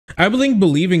I think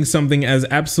believing something as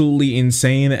absolutely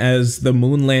insane as the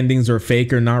moon landings are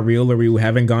fake or not real or we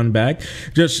haven't gone back,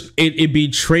 just it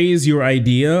betrays your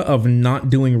idea of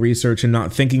not doing research and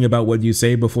not thinking about what you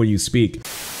say before you speak.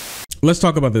 Let's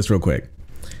talk about this real quick.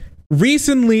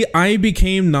 Recently, I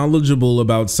became knowledgeable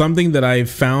about something that I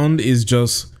found is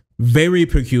just very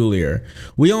peculiar.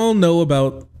 We all know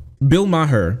about Bill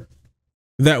Maher,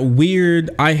 that weird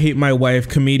I hate my wife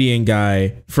comedian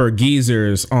guy for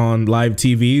geezers on live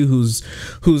TV who's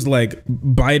like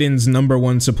Biden's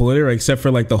 #1 supporter, except for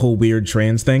like the whole weird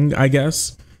trans thing, I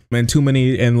guess. And too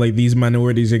many, and like these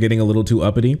minorities are getting a little too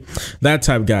uppity. That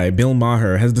type guy, Bill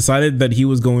Maher, has decided that he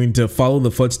was going to follow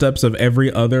the footsteps of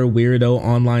every other weirdo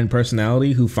online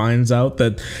personality who finds out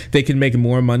that they can make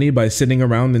more money by sitting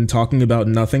around and talking about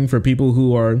nothing for people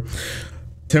who are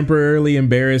temporarily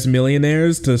embarrassed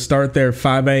millionaires to start their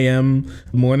 5 a.m.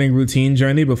 morning routine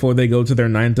journey before they go to their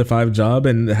 9-to-5 job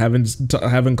and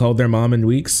haven't called their mom in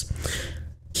weeks.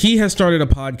 He has started a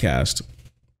podcast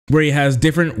where he has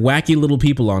different wacky little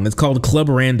people on. It's called Club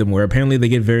Random, where apparently they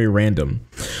get very random.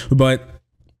 But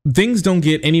things don't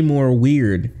get any more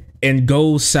weird and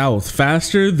go south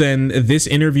faster than this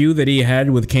interview that he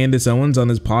had with Candace Owens on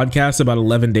his podcast about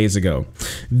 11 days ago.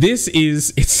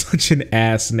 It's such an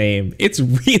ass name. It's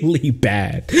really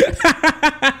bad.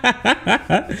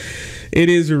 It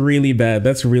is really bad.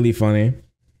 That's really funny.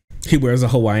 He wears a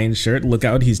Hawaiian shirt. Look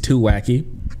out, he's too wacky.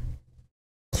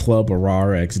 Club RAR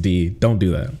XD. Don't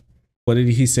do that. What did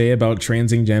he say about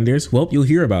transing genders? Well, you'll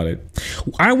hear about it.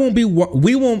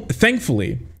 We won't,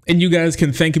 thankfully, and you guys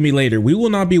can thank me later, we will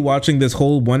not be watching this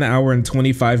whole 1 hour and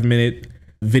 25-minute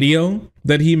video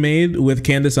that he made with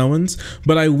Candace Owens,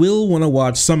 but I will want to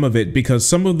watch some of it because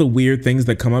some of the weird things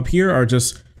that come up here are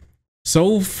just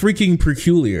so freaking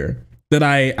peculiar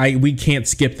that we can't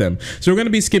skip them. So we're going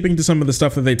to be skipping to some of the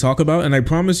stuff that they talk about, and I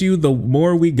promise you the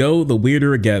more we go, the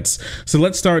weirder it gets. So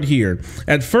let's start here.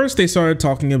 At first, they started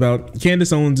talking about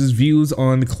Candace Owens' views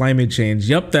on climate change.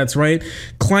 Yep, that's right.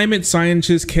 Climate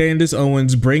scientist Candace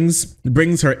Owens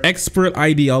brings her expert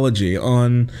ideology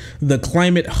on the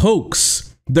climate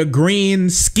hoax, the green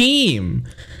scheme,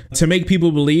 to make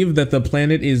people believe that the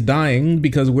planet is dying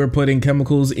because we're putting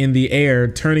chemicals in the air,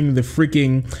 turning the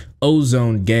freaking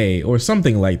ozone gay or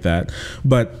something like that.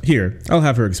 But here, I'll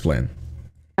have her explain.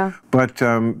 But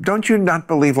don't you not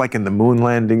believe like in the moon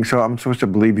landing? So I'm supposed to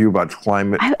believe you about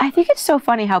climate? I think it's so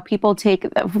funny how people take,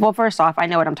 well, first off, I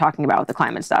know what I'm talking about with the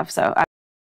climate stuff. So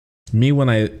me when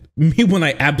I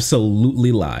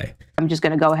absolutely lie. I'm just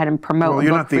going to go ahead and promote. Well,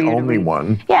 you're not the only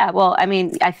one. Yeah, well, I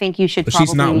mean, I think you should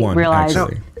she's not one, realize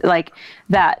actually. Like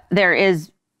that there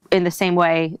is, in the same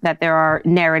way that there are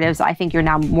narratives I think you're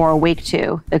now more awake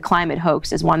to. The climate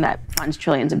hoax is one that funds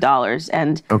trillions of dollars,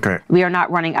 and we are not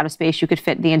running out of space. You could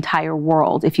fit the entire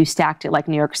world if you stacked it like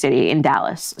New York City and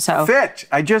Dallas. So fit.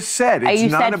 I just said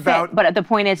it's not about. Fit, but the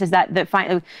point is that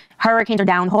the hurricanes are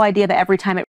down. The whole idea that every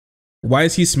time it. Why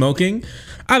is he smoking?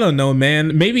 I don't know,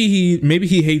 man. Maybe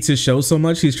he hates his show so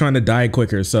much he's trying to die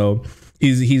quicker. So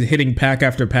he's hitting pack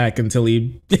after pack until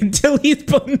he's putting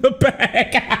the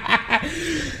pack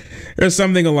or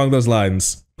something along those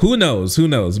lines. Who knows? Who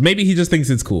knows? Maybe he just thinks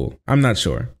it's cool. I'm not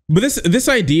sure. But this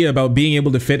idea about being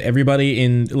able to fit everybody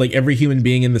in, like every human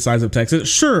being in the size of Texas,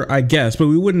 sure, I guess, but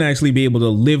we wouldn't actually be able to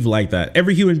live like that.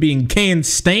 Every human being can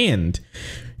stand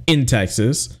in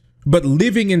Texas. But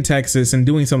living in Texas and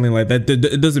doing something like that,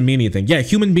 it doesn't mean anything. Yeah,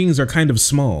 human beings are kind of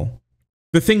small.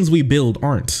 The things we build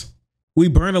aren't. We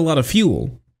burn a lot of fuel.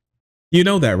 You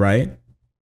know that, right?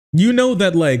 You know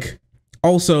that, like,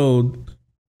 also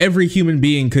every human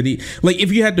being could eat. Like,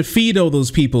 if you had to feed all those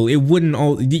people, you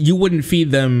wouldn't feed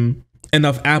them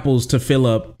enough apples to fill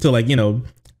up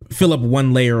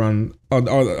one layer on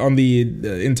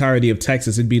the entirety of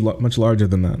Texas. It'd be much larger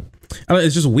than that.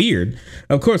 It's just weird.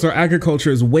 Of course, our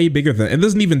agriculture is way bigger than it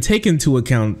doesn't even take into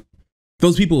account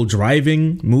those people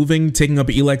driving, moving, taking up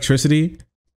electricity.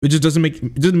 It just doesn't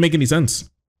make any sense.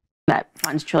 That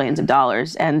funds trillions of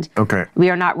dollars, and we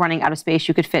are not running out of space.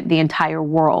 You could fit the entire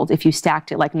world if you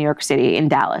stacked it like New York City and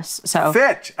Dallas. So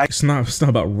it's not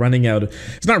about running out.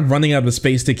 It's not running out of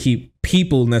space to keep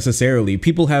people necessarily.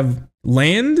 People have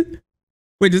land.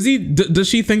 Wait, does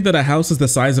she think that a house is the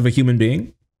size of a human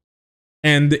being?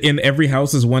 And in every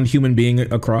house is one human being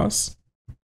across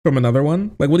from another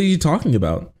one? Like, what are you talking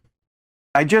about?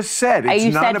 I just said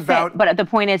it's not about. But the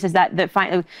point is that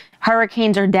the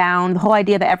hurricanes are down. The whole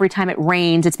idea that every time it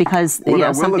rains, it's because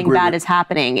something bad is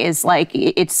happening is like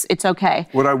it's okay.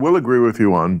 What I will agree with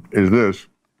you on is this: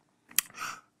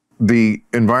 the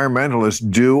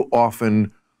environmentalists do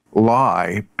often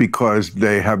lie because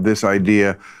they have this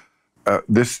idea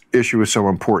this issue is so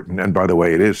important, and by the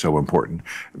way, it is so important,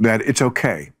 that it's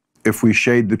okay if we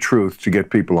shade the truth to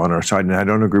get people on our side, and I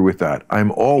don't agree with that.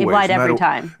 I'm always... They've lied every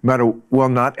time. Well,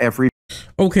 not every...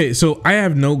 Okay, so I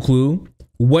have no clue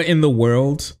what in the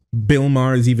world Bill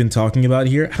Maher is even talking about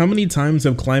here. How many times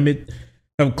have climate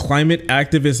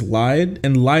activists lied,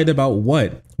 and lied about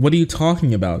what? What are you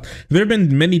talking about? There have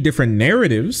been many different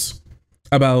narratives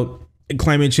about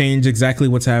climate change, exactly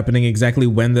what's happening, exactly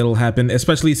when that'll happen,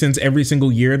 especially since every single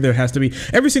year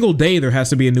every single day there has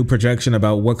to be a new projection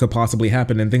about what could possibly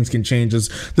happen, and things can change as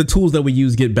the tools that we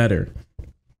use get better,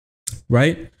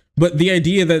 right? But the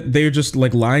idea that they're just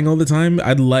like lying all the time,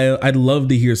 I'd love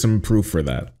to hear some proof for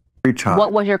that.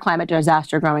 What was your climate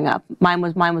disaster growing up? Mine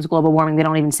was global warming. They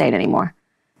don't even say it anymore.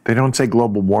 They don't say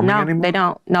global warming anymore? No, they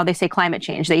don't. No, they say climate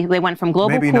change. They went from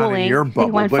global cooling. Maybe not in your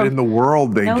bubble, but in the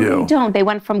world they do. No, they don't. They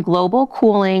went from global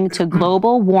cooling to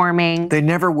global warming. They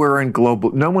never were in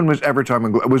global. No one was ever talking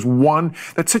about. It was one.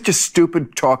 That's such a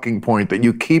stupid talking point that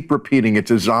you keep repeating. It's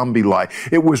a zombie lie.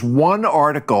 It was one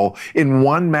article in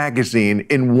one magazine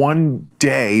in one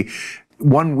day,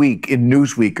 1 week in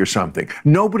Newsweek or something.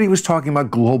 Nobody was talking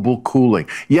about global cooling.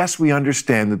 Yes, we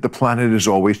understand that the planet is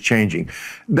always changing.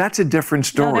 That's a different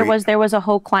story. No, there was a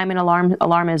whole climate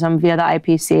alarmism via the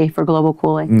IPCC for global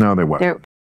cooling. No, there wasn't.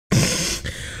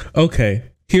 Okay,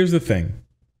 here's the thing.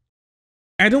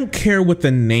 I don't care what the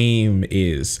name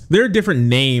is. There are different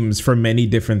names for many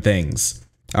different things.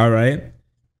 All right?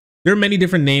 There are many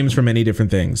different names for many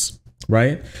different things,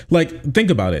 right? Like,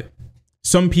 think about it.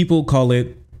 Some people call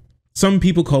it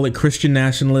Christian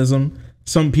nationalism.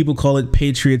 Some people call it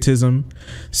patriotism.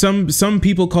 Some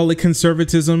people call it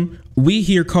conservatism. We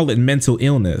here call it mental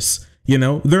illness. You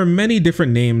know, there are many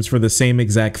different names for the same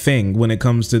exact thing when it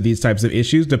comes to these types of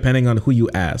issues, depending on who you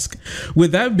ask.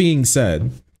 With that being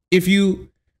said,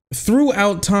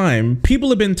 throughout time, people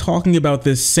have been talking about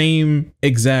this same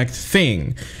exact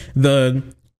thing. The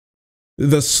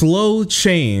slow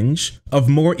change of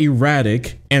more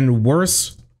erratic and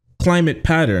worse climate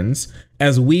patterns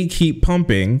as we keep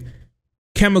pumping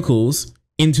chemicals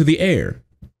into the air.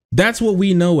 That's what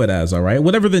we know it as, all right?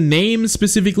 Whatever the name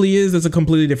specifically is, that's a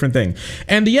completely different thing.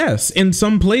 And yes, in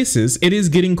some places, it is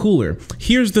getting cooler.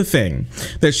 Here's the thing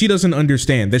that she doesn't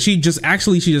understand, that she just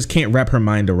can't wrap her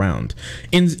mind around.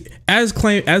 As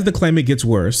the climate gets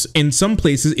worse, in some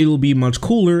places it'll be much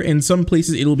cooler, in some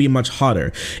places it'll be much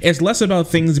hotter. It's less about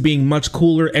things being much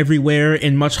cooler everywhere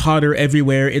and much hotter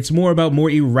everywhere. It's more about more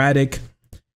erratic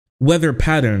weather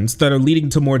patterns that are leading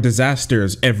to more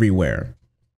disasters everywhere.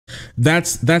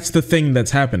 That's the thing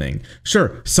that's happening.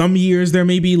 Sure, some years there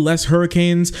may be less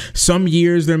hurricanes, some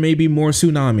years there may be more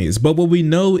tsunamis, but what we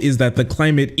know is that the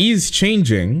climate is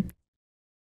changing,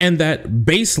 and that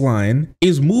baseline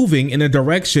is moving in a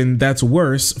direction that's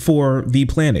worse for the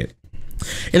planet.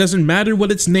 It doesn't matter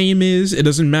what its name is. It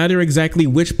doesn't matter exactly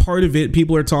which part of it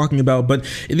people are talking about. But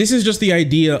this is just the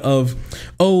idea of,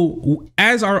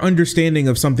 as our understanding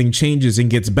of something changes and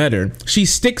gets better, she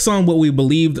sticks on what we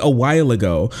believed a while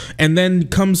ago and then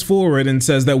comes forward and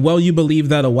says that, well, you believed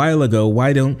that a while ago.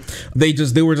 Why don't they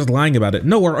were just lying about it?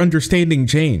 No, our understanding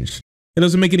changed. It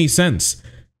doesn't make any sense.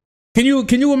 Can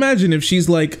you imagine if she's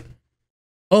like,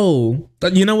 oh,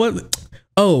 you know what?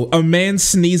 Oh, a man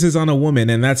sneezes on a woman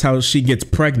and that's how she gets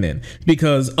pregnant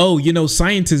because,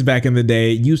 scientists back in the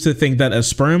day used to think that a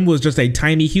sperm was just a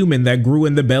tiny human that grew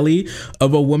in the belly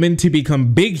of a woman to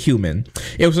become big human.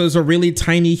 It was a really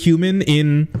tiny human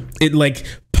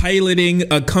piloting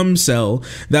a cum cell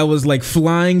that was like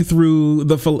flying through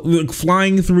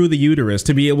the uterus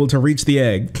to be able to reach the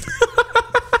egg.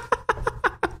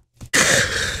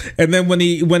 And then when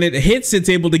it hits, it's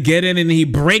able to get in and he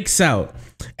breaks out.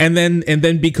 And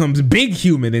then becomes big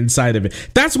human inside of it.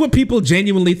 That's what people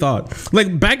genuinely thought.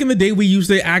 Like back in the day, we used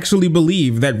to actually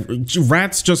believe that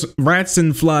rats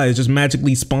and flies just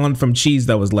magically spawned from cheese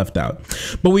that was left out.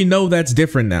 But we know that's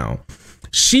different now.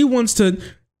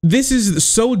 This is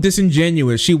so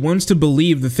disingenuous. She wants to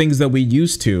believe the things that we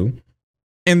used to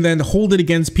and then hold it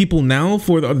against people now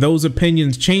for those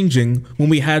opinions changing when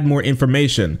we had more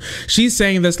information. She's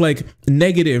saying that's like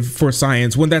negative for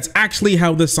science when that's actually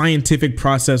how the scientific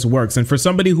process works. And for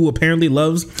somebody who apparently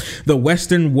loves the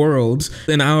Western world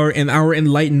and our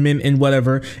enlightenment and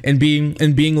whatever, and being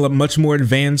a much more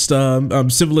advanced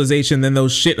civilization than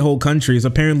those shithole countries,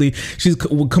 apparently she's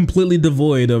completely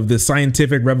devoid of the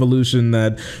scientific revolution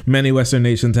that many Western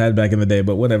nations had back in the day.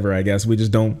 But whatever, I guess we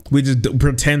just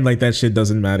pretend like that shit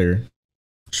doesn't matter.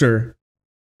 Sure.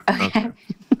 Okay.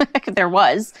 There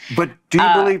was. But do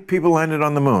you believe people landed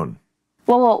on the moon?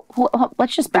 Well,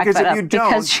 let's just back that up.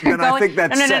 Because if you don't, then I think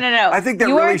that's no. I think that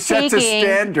really sets a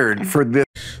standard for this.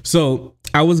 So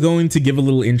I was going to give a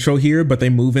little intro here, but they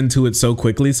move into it so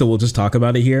quickly, so we'll just talk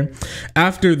about it here.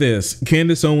 After this,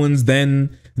 Candace Owens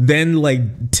then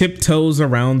like tiptoes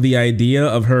around the idea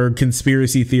of her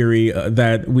conspiracy theory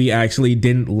that we actually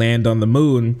didn't land on the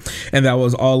moon, and that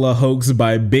was all a hoax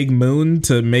by Big Moon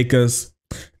to make us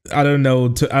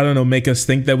make us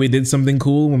think that we did something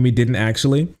cool when we didn't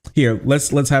actually. Here,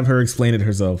 let's have her explain it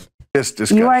herself.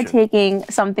 You are taking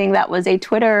something that was a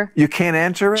Twitter you can't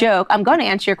answer it? joke. I'm going to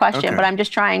answer your question, but I'm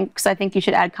just trying because I think you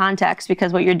should add context,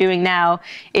 because what you're doing now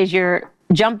is you're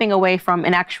jumping away from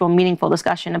an actual meaningful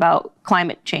discussion about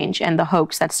climate change and the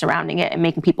hoax that's surrounding it and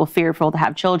making people fearful to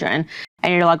have children.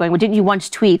 And you're like going, well, didn't you once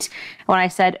tweet? When I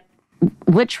said,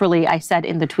 literally, I said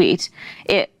in the tweet,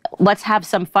 let's have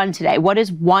some fun today. What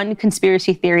is one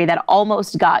conspiracy theory that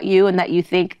almost got you and that you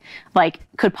think like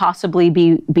could possibly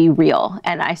be real?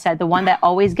 And I said, the one that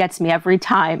always gets me every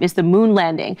time is the moon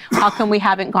landing. How come we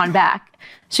haven't gone back?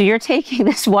 So you're taking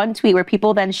this one tweet where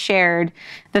people then shared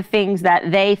the things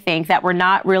that they think that were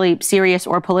not really serious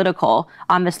or political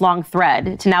on this long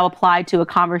thread to now apply to a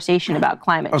conversation about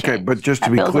climate change. Okay, but just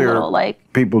to be clear,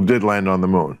 people did land on the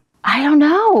moon. I don't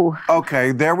know.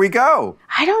 Okay, there we go.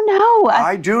 I don't know.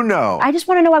 I do know. I just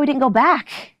want to know why we didn't go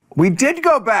back. We did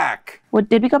go back. What,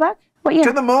 did we go back? What year?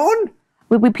 To the moon?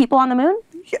 Were we people on the moon?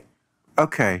 Yeah.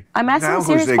 Okay. I'm asking a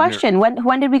serious question.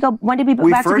 When did we go? When did we go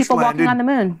back to people walking on the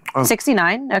moon?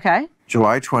 69. Okay.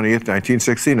 July 20th,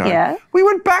 1969. Yeah. We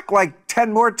went back like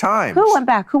 10 more times. Who went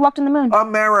back? Who walked on the moon?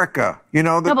 America. You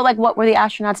know. No, but like, what were the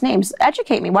astronauts' names?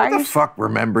 Educate me. Why Who the fuck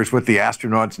remembers what the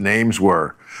astronauts' names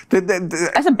were?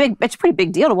 It's a pretty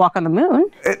big deal to walk on the moon.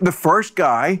 The first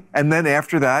guy, and then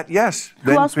after that, yes.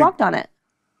 Who else walked on it?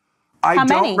 I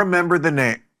don't remember the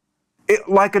name.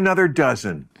 Like another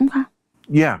dozen. Okay.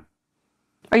 Yeah.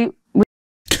 Are you?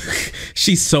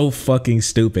 She's so fucking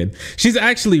stupid. She's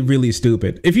actually really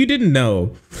stupid. If you didn't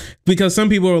know, because some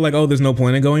people were like, oh, there's no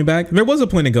point in going back. There was a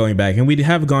point in going back, and we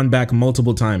have gone back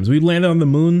multiple times. We landed on the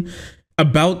moon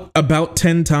about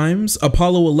 10 times.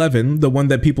 Apollo 11, the one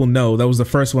that people know, that was the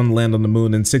first one to land on the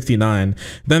moon in 69.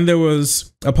 Then there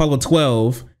was Apollo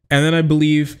 12, and then I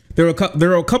believe there were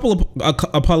a couple of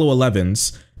Apollo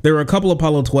 11s. There were a couple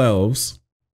Apollo 12s.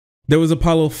 There was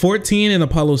Apollo 14 and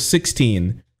Apollo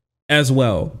 16 as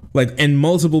well. Like, and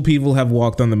multiple people have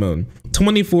walked on the moon.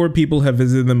 24 people have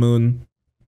visited the moon.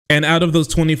 And out of those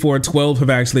 24, 12 have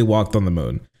actually walked on the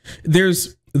moon.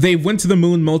 They went to the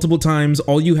moon multiple times.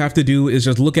 All you have to do is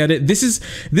just look at it. This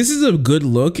is a good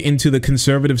look into the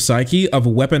conservative psyche of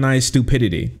weaponized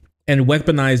stupidity and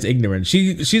weaponized ignorance.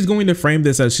 She's going to frame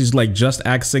this as she's like just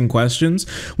asking questions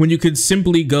when you could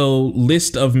simply go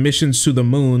list of missions to the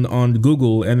moon on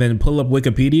Google and then pull up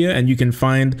Wikipedia and you can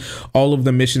find all of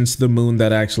the missions to the moon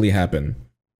that actually happen.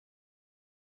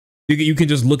 You can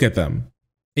just look at them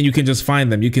and you can just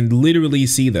find them. You can literally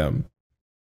see them.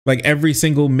 Like every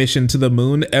single mission to the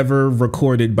moon ever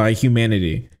recorded by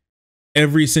humanity.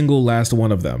 Every single last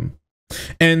one of them.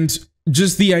 And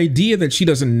just the idea that she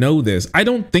doesn't know this. I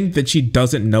don't think that she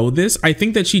doesn't know this. I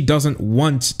think that she doesn't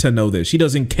want to know this. She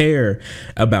doesn't care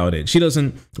about it. She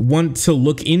doesn't want to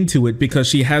look into it because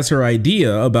she has her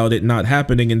idea about it not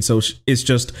happening. And so it's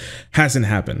just hasn't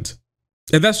happened.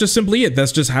 And that's just simply it.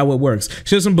 That's just how it works.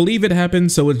 She doesn't believe it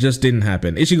happened, so it just didn't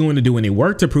happen. Is she going to do any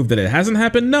work to prove that it hasn't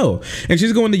happened? No. And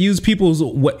she's going to use people's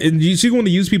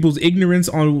ignorance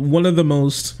on one of the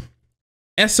most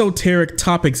esoteric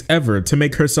topics ever to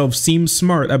make herself seem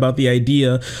smart about the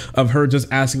idea of her just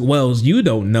asking, well, you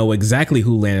don't know exactly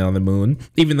who landed on the moon,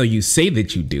 even though you say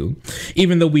that you do,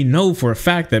 even though we know for a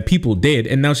fact that people did.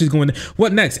 And now she's going,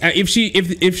 what next? If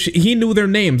he knew their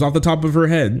names off the top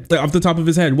of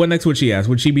his head, what next would she ask?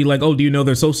 Would she be like, oh, do you know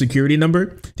their social security number?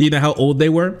 Do you know how old they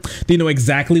were? Do you know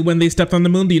exactly when they stepped on the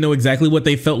moon? Do you know exactly what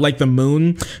they felt like the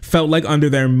moon felt like under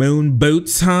their moon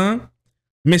boots, huh?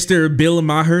 Mr. Bill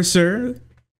Maher, sir?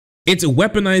 It's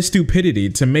weaponized stupidity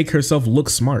to make herself look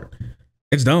smart.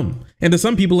 It's dumb. And to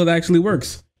some people, it actually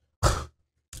works.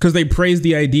 Because they praise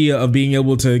the idea of being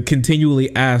able to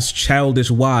continually ask childish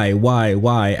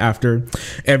why after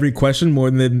every question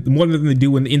more than they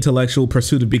do in the intellectual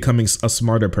pursuit of becoming a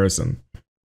smarter person.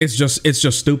 It's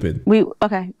just stupid.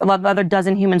 Another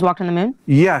dozen humans walked on the moon?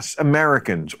 Yes,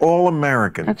 Americans, all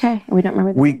Americans. Okay, we don't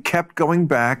remember that. We kept going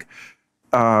back.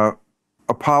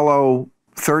 Apollo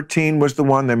 13 was the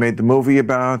one they made the movie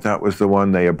about. That was the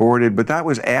one they aborted, but that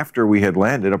was after we had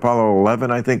landed. Apollo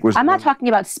 11, I think, was. I'm not talking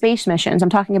about space missions. I'm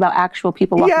talking about actual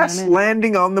people walking on the moon. Yes,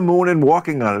 landing on the moon and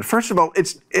walking on it. First of all,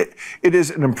 it is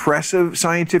an impressive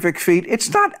scientific feat. It's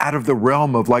not out of the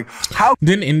realm of like how.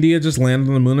 Didn't India just land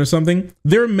on the moon or something?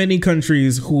 There are many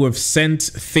countries who have sent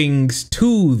things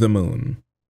to the moon.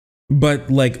 but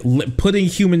like putting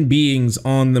human beings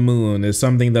on the moon is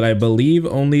something that I believe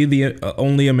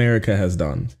only America has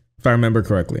done, if I remember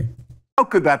correctly. How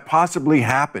could that possibly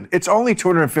happen? It's only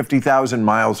 250,000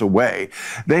 miles away.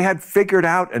 They had figured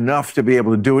out enough to be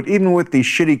able to do it, even with these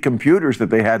shitty computers that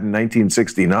they had in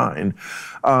 1969.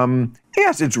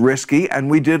 Yes, it's risky, and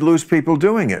we did lose people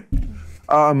doing it.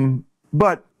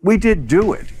 But we did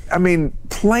do it. I mean,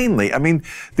 plainly. I mean,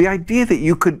 the idea that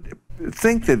you could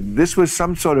think that this was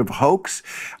some sort of hoax,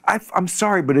 I'm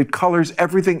sorry, but it colors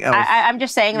everything else. I'm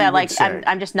just saying that, like,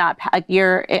 I'm just not, like,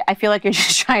 I feel like you're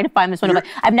just trying to find this one. Like,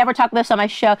 I've never talked about this on my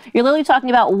show. You're literally talking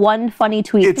about one funny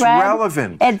tweet It's thread.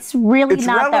 relevant. It's really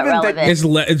not that relevant.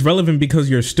 It's relevant because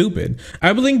you're stupid.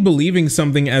 I think believing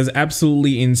something as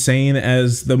absolutely insane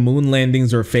as the moon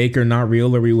landings are fake or not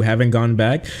real or we haven't gone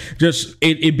back, just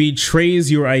it betrays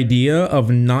your idea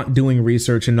of not doing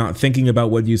research and not thinking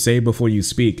about what you say before you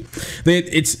speak.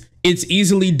 It's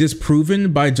easily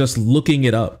disproven by just looking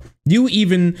it up. Because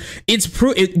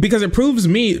it proves to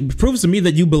me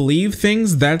that you believe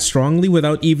things that strongly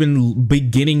without even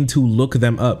beginning to look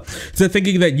them up. So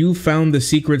thinking that you found the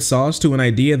secret sauce to an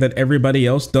idea that everybody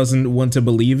else doesn't want to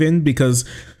believe in because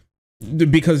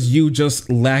you just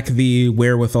lack the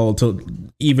wherewithal to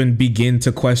even begin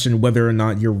to question whether or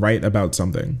not you're right about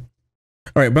something.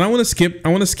 All right, but I want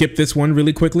to skip this one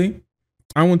really quickly.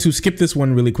 And we're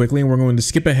going to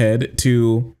skip ahead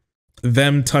to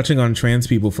them touching on trans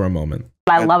people for a moment.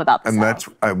 I love about this. And that's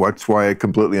why I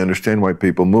completely understand why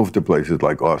people move to places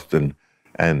like Austin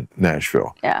and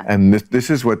Nashville. Yeah. And this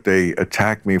is what they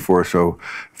attacked me for so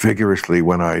vigorously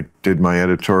when I did my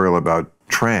editorial about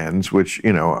trans, which,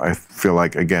 you know, I feel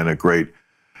like, again, a great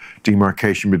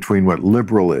demarcation between what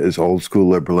liberal is, old school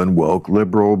liberal, and woke.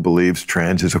 Liberal believes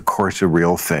trans is, of course, a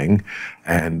real thing,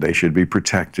 and they should be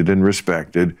protected and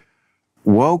respected.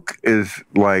 Woke is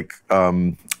like,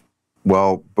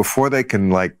 well, before they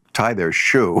can, like, tie their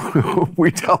shoe,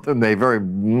 we tell them they very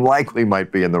likely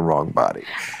might be in the wrong body.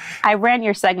 I ran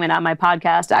your segment on my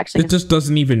podcast, actually. It just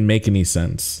doesn't even make any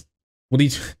sense. What do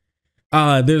you...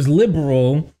 there's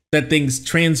liberal that thinks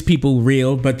trans people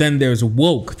real, but then there's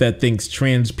woke that thinks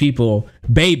trans people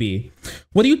baby.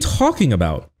 What are you talking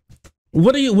about?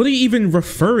 What are you even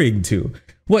referring to?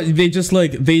 What, they just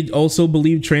like, they also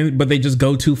believe trans, but they just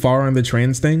go too far on the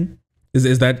trans thing?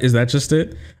 Is that just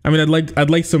it? I mean, I'd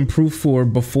like some proof for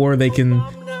before they can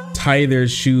tie their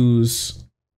shoes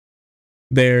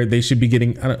there, they should be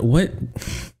getting, what?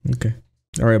 Okay.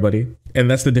 All right, buddy.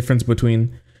 And that's the difference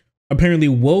between, apparently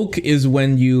woke is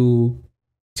when you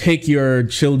take your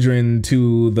children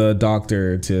to the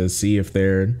doctor to see if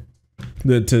they're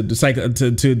to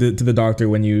the doctor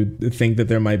when you think that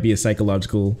there might be a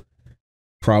psychological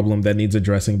problem that needs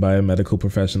addressing by a medical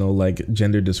professional, like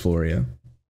gender dysphoria.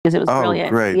 Because it was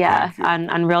brilliant. Great. Yeah,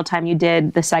 on Real Time you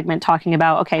did the segment talking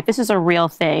about, okay, if this is a real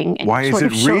thing. Why is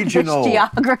it regional?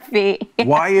 Geography.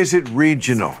 Why is it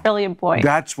regional? Brilliant point.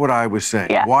 That's what I was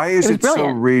saying. Yeah. Why is it so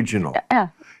regional? Yeah.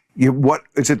 What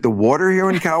is it? The water here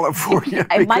in California?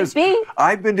 It might be.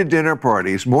 I've been to dinner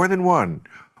parties, more than one,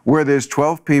 where there's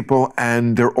 12 people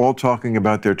and they're all talking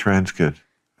about their trans kids.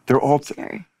 They're all.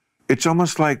 Scary. It's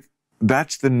almost like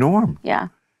that's the norm. Yeah.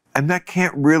 And that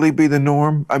can't really be the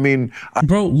norm. I mean,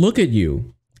 bro, look at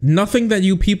you. Nothing that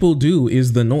you people do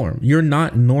is the norm. You're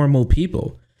not normal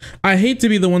people. I hate to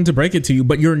be the one to break it to you,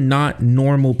 but you're not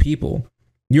normal people.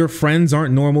 Your friends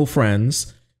aren't normal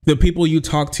friends. The people you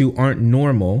talk to aren't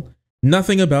normal.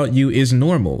 Nothing about you is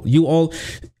normal. You all,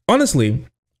 honestly,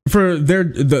 for their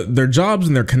jobs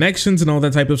and their connections and all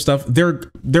that type of stuff,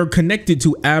 they're connected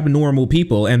to abnormal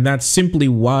people, and that's simply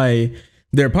why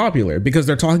they're popular, because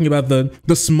they're talking about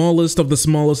the smallest of the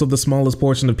smallest of the smallest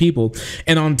portion of people.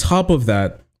 And on top of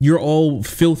that, you're all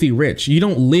filthy rich. You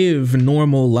don't live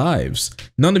normal lives.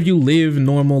 None of you live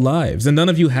normal lives, and none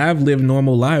of you have lived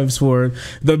normal lives for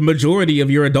the majority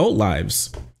of your adult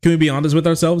lives. Can we be honest with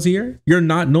ourselves here? You're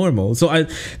not normal. So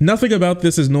nothing about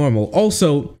this is normal.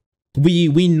 Also,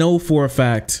 we know for a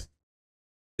fact,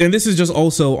 and this is just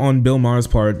also on Bill Maher's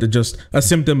part, just a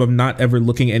symptom of not ever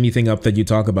looking anything up that you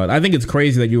talk about. I think it's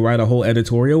crazy that you write a whole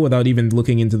editorial without even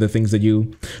looking into the things that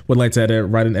you would like to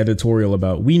write an editorial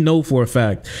about. We know for a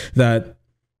fact that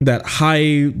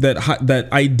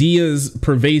ideas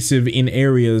pervasive in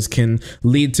areas can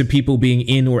lead to people being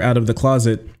in or out of the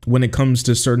closet when it comes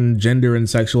to certain gender and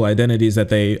sexual identities that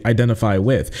they identify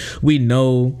with. We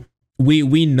know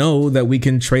that we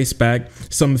can trace back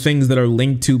some things that are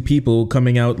linked to people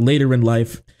coming out later in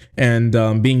life and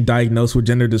being diagnosed with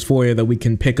gender dysphoria that we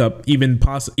can pick up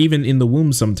even in the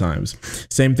womb sometimes.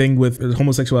 Same thing with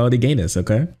homosexuality, gayness,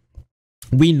 okay?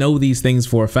 We know these things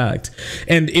for a fact.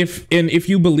 And if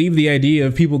you believe the idea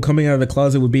of people coming out of the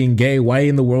closet with being gay, why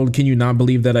in the world can you not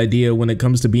believe that idea when it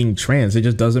comes to being trans? It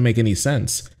just doesn't make any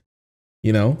sense.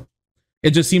 You know?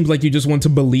 It just seems like you just want to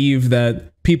believe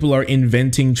that people are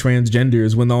inventing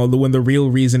transgenders when the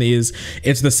real reason is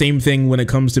it's the same thing when it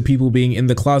comes to people being in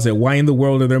the closet. Why in the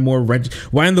world are there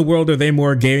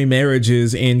more gay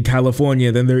marriages in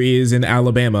California than there is in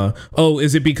Alabama? Oh,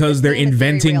 is it because they're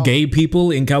inventing gay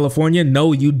people in California?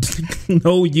 No, you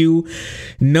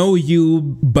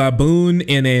baboon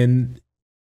in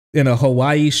a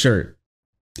Hawaii shirt.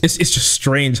 It's just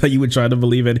strange how you would try to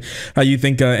believe it, how you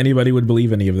think anybody would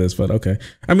believe any of this, but okay.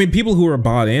 I mean, people who are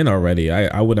bought in already,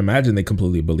 I would imagine they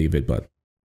completely believe it, but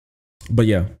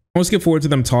yeah. I'll skip forward to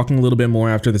them talking a little bit more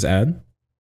after this ad.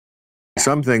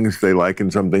 Some things they like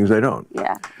and some things they don't.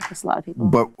 Yeah, there's a lot of people.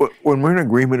 But when we're in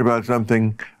agreement about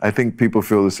something, I think people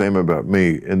feel the same about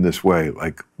me in this way.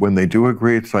 Like when they do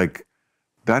agree, it's like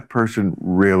that person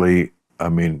really, I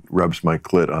mean, rubs my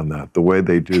clit on that. The way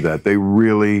they do that, they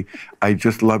really, I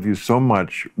just love you so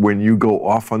much when you go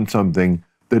off on something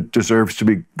that deserves to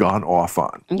be gone off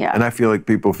on. Yeah. And I feel like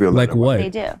people feel like that what? They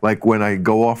do. Like when I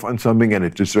go off on something and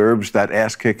it deserves that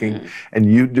ass kicking and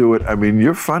you do it. I mean,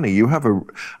 you're funny. You have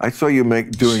I saw you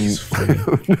doing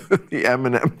the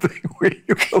Eminem thing where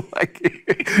you were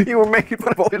like, you were making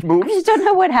fun of all his moves. I just don't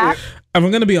know what happened. If I'm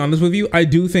going to be honest with you, I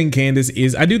do think Candace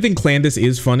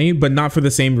is funny, but not for the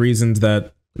same reasons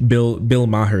that Bill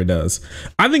Maher does.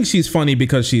 I think she's funny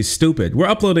because she's stupid. We're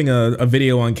uploading a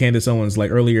video on Candace Owens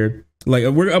like earlier. Like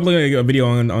we're uploading a video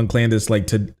on Candace like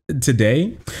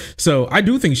today. So I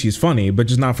do think she's funny, but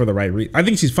just not for the right reason. I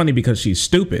think she's funny because she's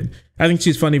stupid. I think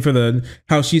she's funny for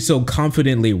how she's so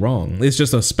confidently wrong. It's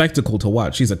just a spectacle to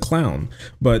watch. She's a clown.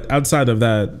 But outside of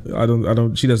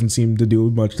that, she doesn't seem to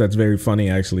do much that's very funny,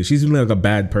 actually. She's like a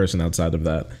bad person outside of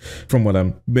that, from what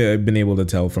I've been able to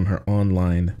tell from her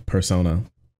online persona.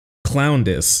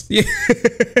 Clowndice. Yeah.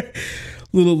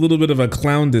 little bit of a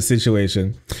clowndice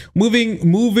situation.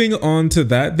 Moving on to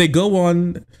that, they go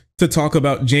on to talk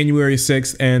about January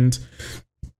 6th, and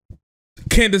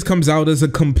Candace comes out as a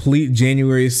complete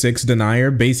January 6th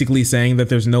denier, basically saying that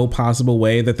there's no possible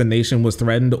way that the nation was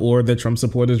threatened or that Trump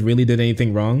supporters really did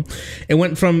anything wrong. It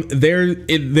went from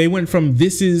they went from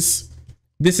this is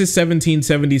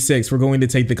 1776, we're going to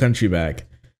take the country back.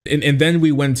 And then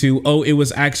we went to, oh, it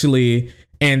was actually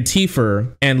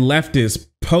Antifa and leftists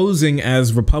posing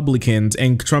as Republicans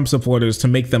and Trump supporters to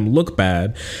make them look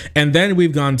bad. And then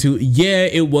we've gone to,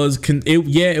 it was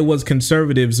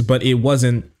conservatives, but it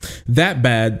wasn't that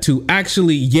bad, to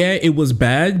actually, it was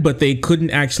bad, but they couldn't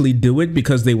actually do it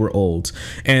because they were old.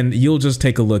 And you'll just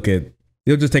take a look at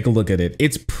it.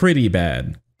 It's pretty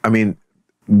bad. I mean,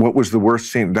 what was the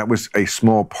worst scene? That was a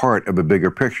small part of a bigger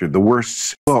picture. The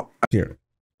worst, here.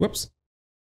 Whoops.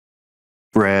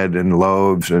 Bread and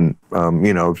loaves and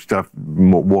stuff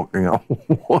walking out.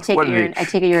 I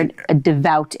take it you're a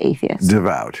devout atheist.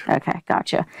 Devout. Okay,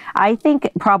 gotcha. I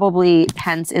think probably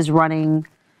Pence is running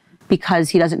because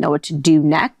he doesn't know what to do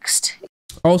next.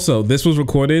 Also, this was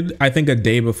recorded, I think, a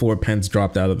day before Pence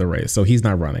dropped out of the race, so he's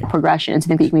not running. Progression to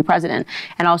think he can be president,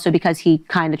 and also because he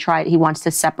wants to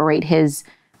separate his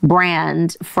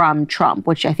brand from Trump,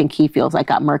 which I think he feels like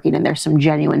got murkied, and there's some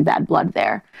genuine bad blood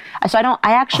there. So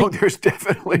there's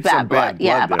definitely some bad blood.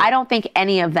 Yeah, but I don't think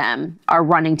any of them are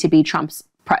running to be Trump's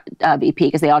VP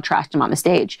because they all trashed him on the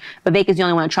stage. But Vivek is the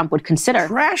only one that Trump would consider.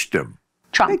 Trashed him?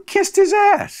 Trump. They kissed his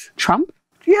ass. Trump?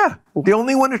 Yeah. The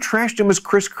only one who trashed him was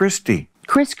Chris Christie.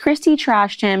 Chris Christie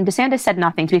trashed him. DeSantis said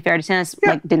nothing. To be fair, DeSantis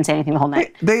didn't say anything the whole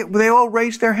night. They all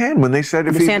raised their hand when they said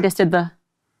if DeSantis did the...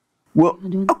 Well,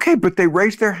 okay, but they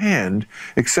raised their hand,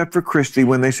 except for Christie,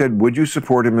 when they said, would you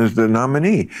support him as the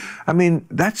nominee? I mean,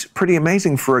 that's pretty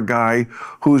amazing for a guy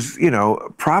who's,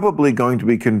 probably going to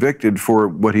be convicted for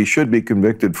what he should be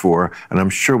convicted for. And I'm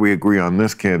sure we agree on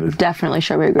this, Candace. Definitely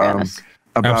sure we agree on this.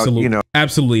 Absolutely not.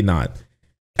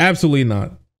 Absolutely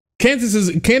not. Candace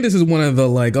is one of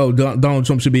the Donald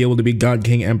Trump should be able to be God,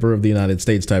 King, Emperor of the United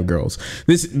States type girls.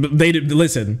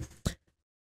 Listen.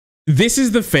 This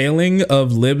is the failing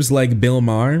of libs like Bill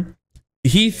Maher.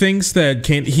 He thinks that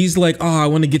he's like, oh, I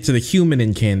want to get to the human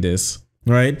in Candace,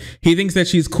 right? He thinks that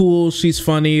she's cool, she's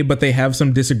funny, but they have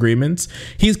some disagreements.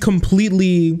 He's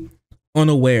completely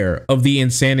unaware of the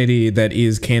insanity that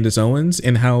is Candace Owens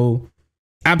and how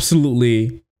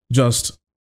absolutely just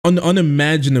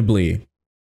unimaginably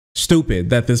stupid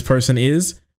that this person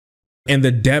is, and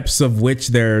the depths of which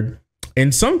their,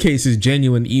 in some cases,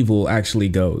 genuine evil actually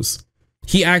goes.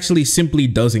 He actually simply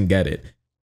doesn't get it.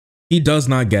 He does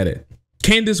not get it.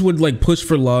 Candace would like push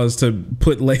for laws to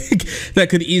put like that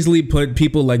could easily put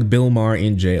people like Bill Maher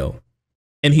in jail,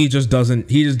 and he just doesn't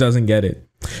get it.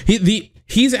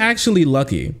 He's actually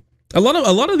lucky. A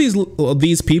lot of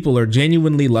these people are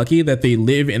genuinely lucky that they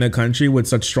live in a country with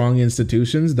such strong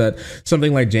institutions that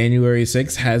something like January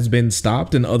 6th has been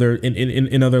stopped, and other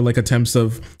like attempts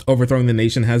of overthrowing the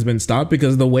nation has been stopped,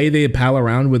 because the way they pal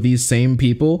around with these same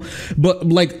people, but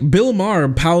like Bill Maher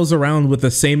pals around with the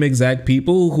same exact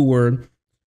people who were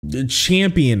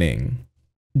championing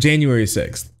January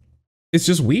 6th. It's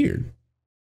just weird.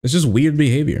 It's just weird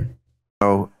behavior.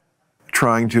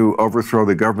 Trying to overthrow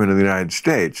the government of the United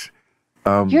States.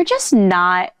 You're just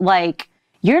not like,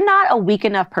 you're not a weak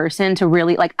enough person to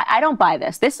really like. I don't buy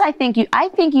this. I think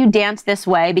you dance this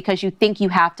way because you think you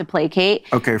have to placate.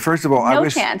 Okay, first of all, no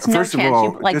chance. Just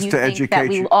to educate that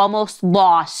we almost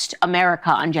lost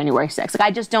America on January 6th. Like, I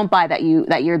just don't buy that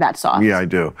you're that soft. Yeah, I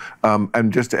do.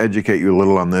 And just to educate you a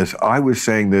little on this, I was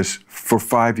saying this for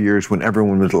 5 years when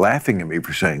everyone was laughing at me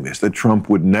for saying this, that Trump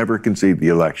would never concede the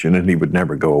election and he would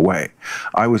never go away.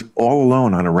 I was all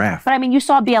alone on a raft. But I mean, you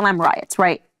saw BLM riots,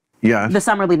 right? Yeah. The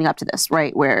summer leading up to this,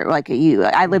 right? Where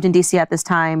I lived in DC at this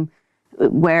time,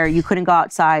 where you couldn't go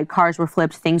outside, cars were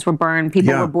flipped, things were burned,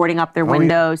 people were boarding up their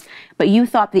windows. But you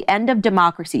thought the end of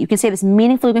democracy, you can say this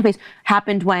meaningfully place,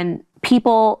 happened when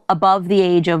people above the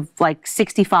age of like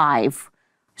 65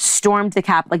 stormed the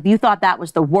Capitol. Like, you thought that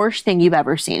was the worst thing you've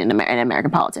ever seen in American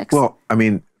politics. Well, I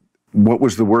mean, what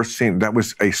was the worst thing? That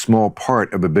was a small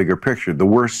part of a bigger picture. The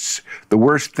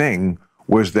worst thing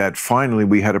was that finally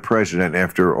we had a president,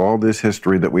 after all this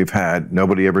history that we've had,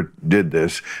 nobody ever did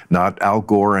this, not Al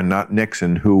Gore and not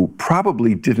Nixon, who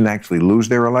probably didn't actually lose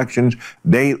their elections.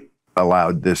 They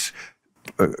allowed this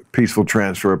peaceful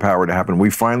transfer of power to happen. We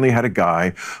finally had a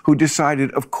guy who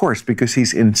decided, of course, because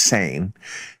he's insane,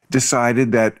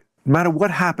 decided that no matter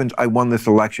what happens, I won this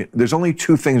election. There's only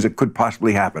two things that could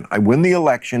possibly happen. I win the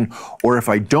election, or if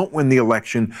I don't win the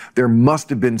election, there must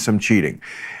have been some cheating.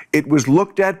 It was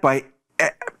looked at by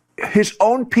his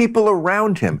own people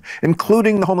around him,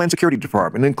 including the Homeland Security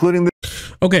Department, including the...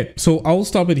 Okay, so I'll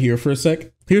stop it here for a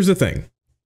sec. Here's the thing.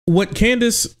 What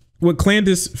Candace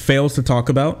fails to talk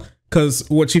about, because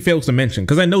what she fails to mention,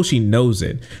 because I know she knows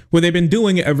it, what they've been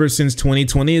doing ever since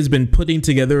 2020 has been putting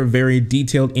together a very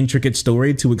detailed, intricate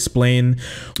story to explain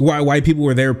why people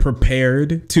were there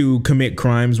prepared to commit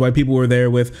crimes, why people were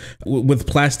there with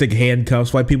plastic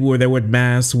handcuffs, why people were there with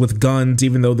masks, with guns,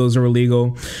 even though those are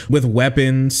illegal, with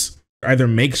weapons, either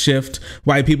makeshift,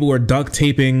 why people were duct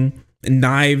taping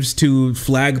knives to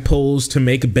flagpoles to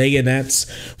make bayonets,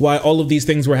 why all of these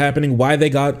things were happening, why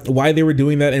they were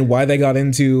doing that, and why they got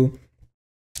into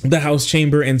the House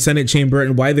chamber and Senate chamber,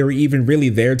 and why they were even really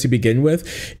there to begin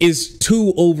with, is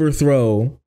to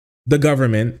overthrow the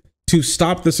government, to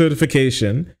stop the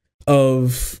certification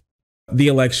of the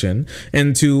election,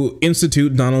 and to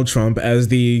institute Donald Trump as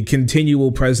the continual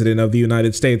president of the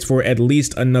United States for at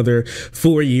least another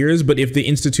 4 years. But if the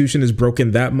institution is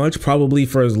broken that much, probably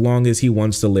for as long as he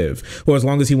wants to live, or as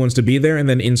long as he wants to be there, and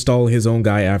then install his own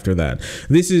guy after that.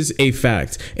 This is a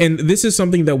fact. And this is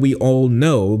something that we all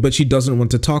know, but she doesn't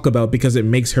want to talk about because it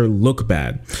makes her look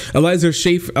bad. Eliza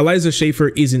Schaefer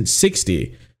isn't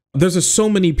 60. There were so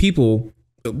many people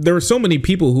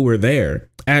who were there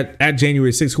at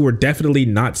January 6th who were definitely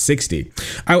not 60.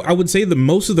 I would say that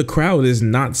most of the crowd is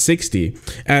not 60.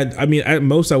 At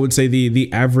most, I would say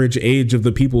the average age of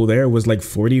the people there was like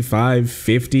 45,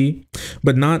 50,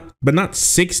 but not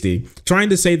 60. Trying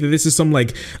to say that this is some,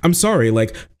 like, I'm sorry,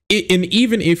 like, and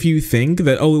even if you think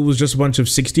that, oh, it was just a bunch of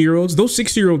 60-year-olds, those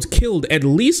 60-year-olds killed at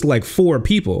least like 4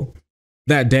 people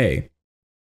that day.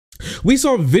 We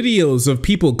saw videos of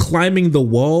people climbing the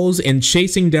walls and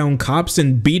chasing down cops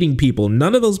and beating people.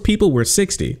 None of those people were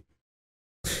 60.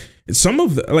 Some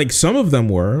of them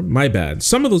were, my bad.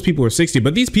 Some of those people were 60,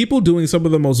 but these people doing some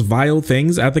of the most vile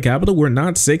things at the Capitol were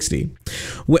not 60.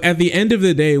 At the end of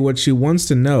the day, what she wants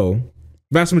to know,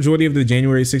 vast majority of the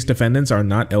January 6th defendants are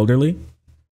not elderly.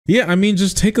 Yeah, I mean,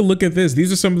 just take a look at this.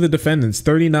 These are some of the defendants: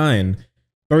 39,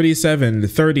 37,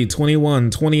 30, 21,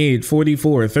 28,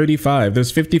 44, 35.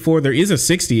 There's 54. There is a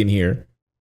 60 in here.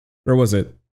 Where was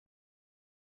it?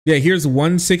 Yeah, here's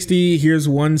 160. Here's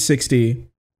 160.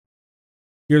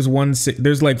 Here's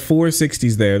there's like 4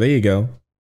 60s there. There you go.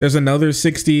 There's another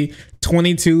 60,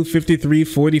 22, 53,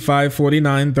 45,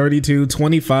 49, 32,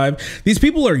 25. These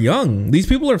people are young. These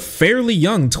people are fairly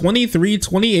young. 23,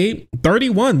 28,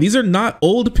 31. These are not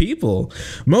old people.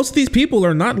 Most of these people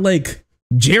are not like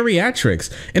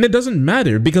geriatrics. And it doesn't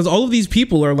matter because all of these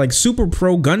people are like super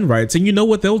pro gun rights, and you know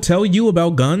what they'll tell you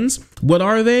about guns? What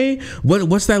are they?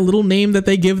 What's that little name that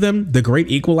they give them? The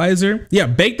Great Equalizer? Yeah,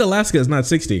 Baked Alaska is not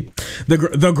 60.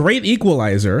 The Great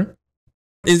Equalizer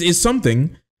is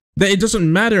something that it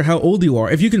doesn't matter how old you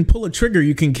are. If you can pull a trigger,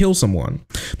 you can kill someone.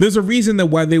 There's a reason that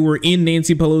why they were in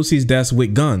Nancy Pelosi's desk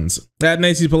with guns. At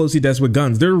Nancy Pelosi's desk with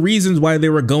guns. There are reasons why they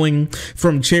were going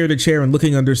from chair to chair and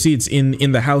looking under seats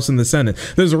in the House and the Senate.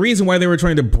 There's a reason why they were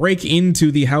trying to break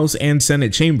into the House and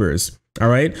Senate chambers. All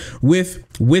right,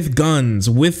 with guns,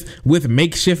 with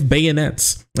makeshift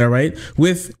bayonets. All right,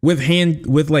 with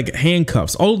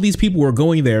handcuffs. All of these people were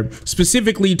going there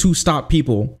specifically to stop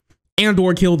people and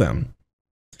or kill them.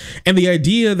 And the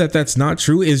idea that that's not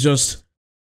true is just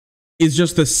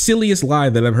the silliest lie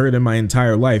that I've heard in my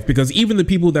entire life, because even the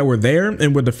people that were there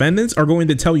and were defendants are going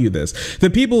to tell you this. The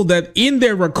people that in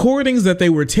their recordings that they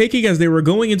were taking as they were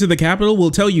going into the Capitol will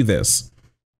tell you this.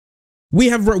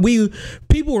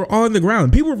 People were on the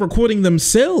ground. People were recording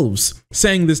themselves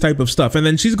saying this type of stuff. And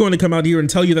then she's going to come out here and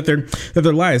tell you that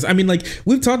they're lies. I mean, like,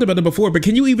 we've talked about it before, but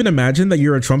can you even imagine that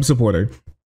you're a Trump supporter?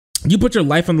 You put your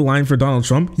life on the line for Donald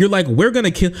Trump. You're like,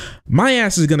 my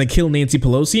ass is going to kill Nancy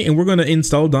Pelosi, and we're going to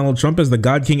install Donald Trump as the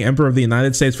God King Emperor of the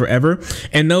United States forever.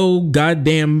 And no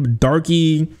goddamn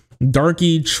darky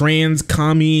trans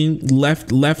commie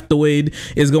leftoid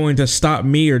is going to stop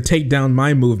me or take down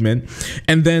my movement.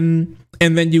 And then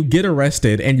you get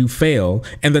arrested and you fail.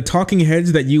 And the talking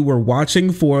heads that you were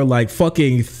watching for like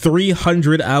fucking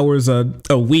 300 hours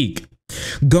a week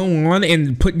go on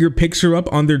and put your picture up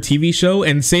on their TV show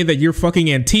and say that you're fucking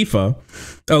Antifa,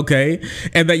 okay?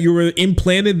 And that you were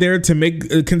implanted there to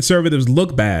make conservatives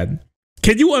look bad.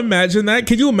 Can you imagine that?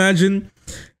 Can you imagine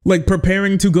like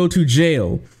preparing to go to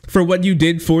jail for what you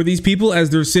did for these people as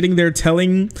they're sitting there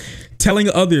telling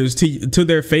others to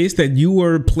their face that you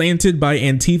were planted by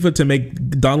Antifa to make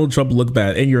Donald Trump look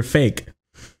bad, and you're fake.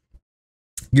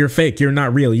 You're fake. You're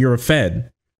not real. You're a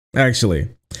Fed,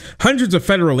 actually. Hundreds of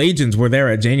federal agents were there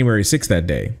at January 6th that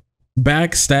day.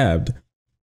 Backstabbed.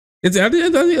 I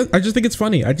just think it's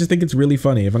funny. I just think it's really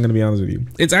funny, if I'm going to be honest with you.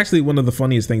 It's actually one of the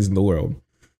funniest things in the world,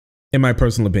 in my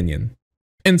personal opinion.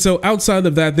 And so outside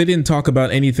of that, they didn't talk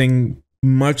about anything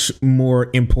much more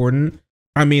important.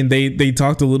 I mean, they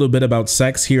talked a little bit about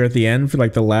sex here at the end for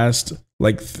like the last,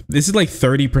 this is like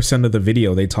 30% of the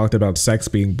video. They talked about sex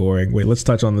being boring. Wait, let's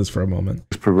touch on this for a moment.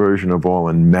 Perversion of all,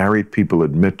 and married people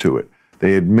admit to it.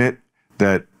 They admit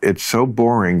that it's so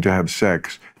boring to have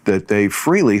sex that they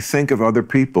freely think of other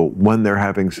people when they're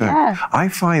having sex. Yeah. I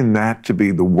find that to be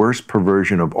the worst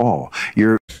perversion of all.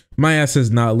 My ass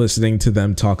is not listening to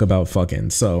them talk about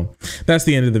fucking. So that's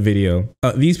the end of the video.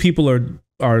 These people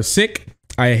are sick.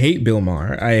 I hate Bill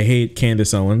Maher. I hate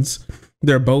Candace Owens.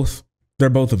 They're both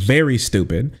very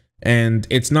stupid, and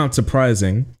it's not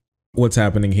surprising what's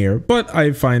happening here, but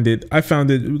I found it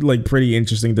like pretty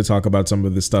interesting to talk about some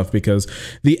of this stuff, because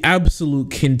the absolute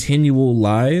continual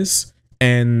lies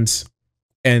and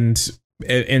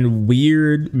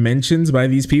weird mentions by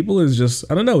these people is just,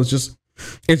 I don't know,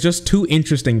 it's just too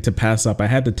interesting to pass up. I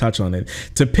had to touch on it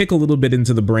to pick a little bit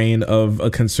into the brain of a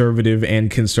conservative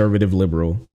and conservative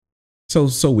liberal. So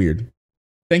weird.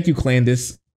 Thank you,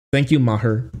 Candace. Thank you,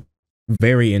 Maher.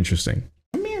 Very interesting.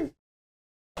 Come here.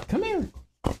 Come here.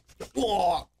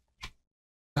 Oh.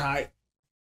 Hi.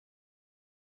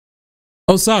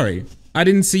 Oh, sorry. I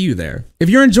didn't see you there. If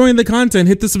you're enjoying the content,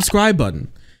 hit the subscribe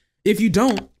button. If you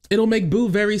don't, it'll make Boo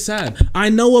very sad. I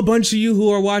know a bunch of you who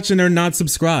are watching are not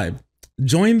subscribed.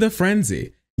 Join the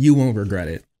frenzy. You won't regret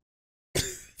it.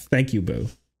 Thank you, Boo.